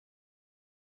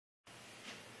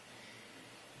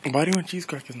Why do you want cheese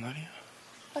crackers, Nadia?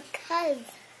 Because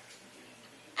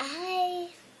I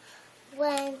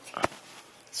want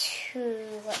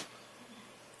to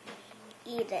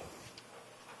eat it.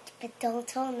 But don't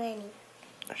tell many.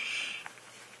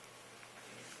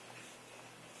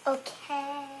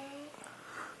 Okay.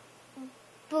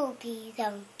 Boobies.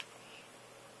 This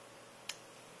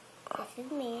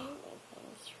is me.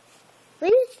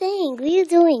 What are you saying? What are you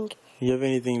doing? You have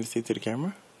anything to say to the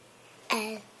camera?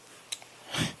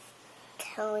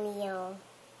 Tonio.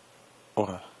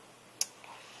 What?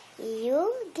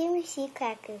 You give me cheese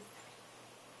crackers.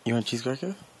 You want cheese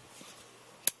crackers?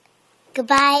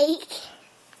 Goodbye.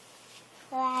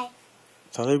 Bye.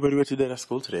 Tell everybody what you did at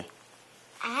school today.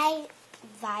 I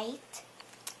write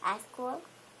at school,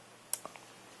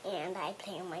 and I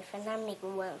play with my friends. I'm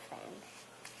making one friend.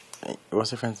 Hey,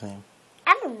 what's your friend's name?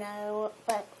 I don't know,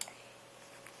 but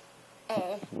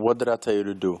What did I tell you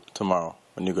to do tomorrow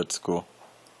when you go to school?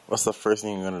 What's the first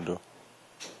thing you're gonna do?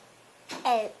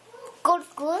 Go to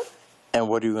school. And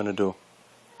what are you gonna do?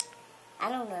 I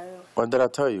don't know. What did I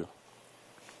tell you?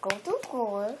 Go to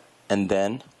school. And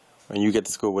then, when you get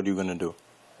to school, what are you gonna do?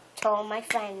 Tell my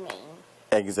friend name.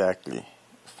 Exactly.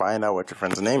 Find out what your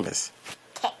friend's name is.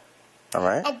 Okay. All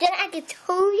right? And then I can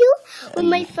tell you with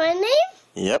my friend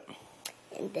name. Yep.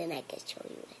 And then I can show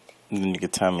you it. And then you can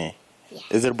tell me. Yeah.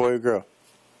 Is it a boy or girl?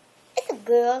 It's a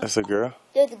girl. It's a girl?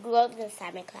 There's girls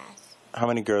inside my class. How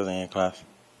many girls in your class?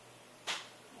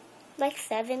 Like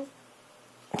 7.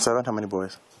 7? How many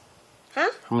boys?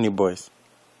 Huh? How many boys?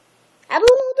 I don't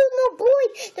know. There's no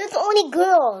boys. There's only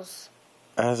girls.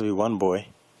 There has to be one boy.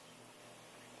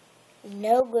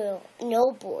 No girl.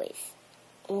 No boys.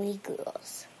 Only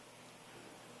girls.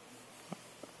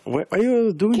 Why are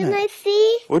you doing Can that? I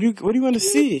see? What do you want to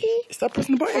see? see? Stop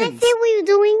pressing the Can I buttons. see what you're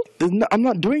doing? I'm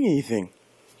not doing anything.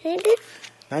 Maybe?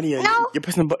 Nadia, No. you're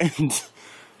pressing the buttons.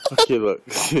 Okay, look.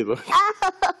 See, look.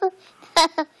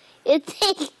 You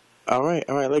think? All right,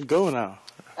 let go now.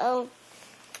 Oh,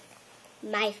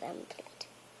 my phone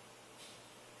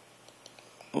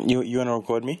played. You want to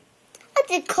record me? I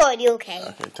did call you, okay?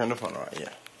 Okay, turn the phone around,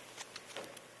 yeah.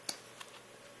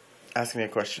 Ask me a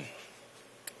question.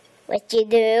 What you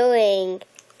doing?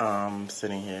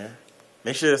 Sitting here.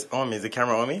 Make sure it's on me. Is the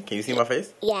camera on me? Can you see my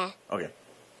face? Yeah. Okay.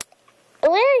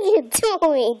 What are you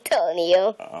doing,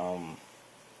 Tonio?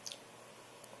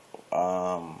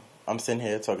 I'm sitting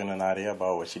here talking to Nadia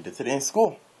about what she did today in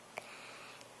school.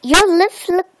 Your lips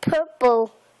look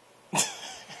purple.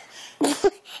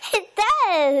 It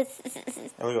does.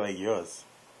 They look like yours.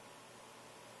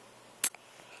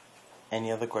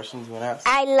 Any other questions you want to ask?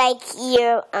 I like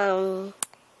your,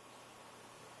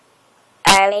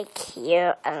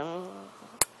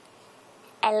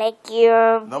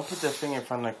 Don't put your finger in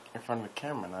front of the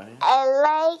camera, Nadia.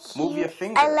 Move your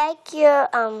finger. I like your,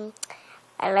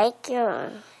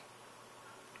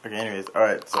 Okay, anyways,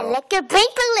 alright, so. I like your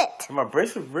bracelet. My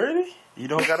bracelet, really? You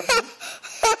don't got it for me?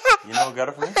 You don't got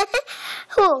it for me?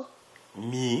 Who?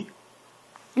 Me.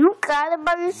 You got it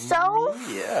by yourself?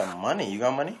 Me? Yeah, money. You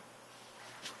got money?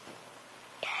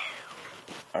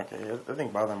 Okay, that thing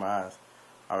bothering my eyes.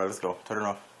 Alright, let's go. Turn it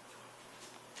off.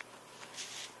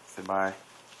 Say bye.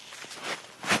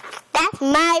 That's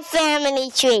my family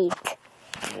treat.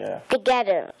 Yeah.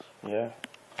 Together. Yeah.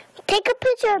 Take a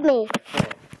picture of me.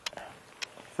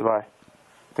 Say bye.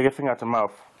 Take your finger out your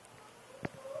mouth.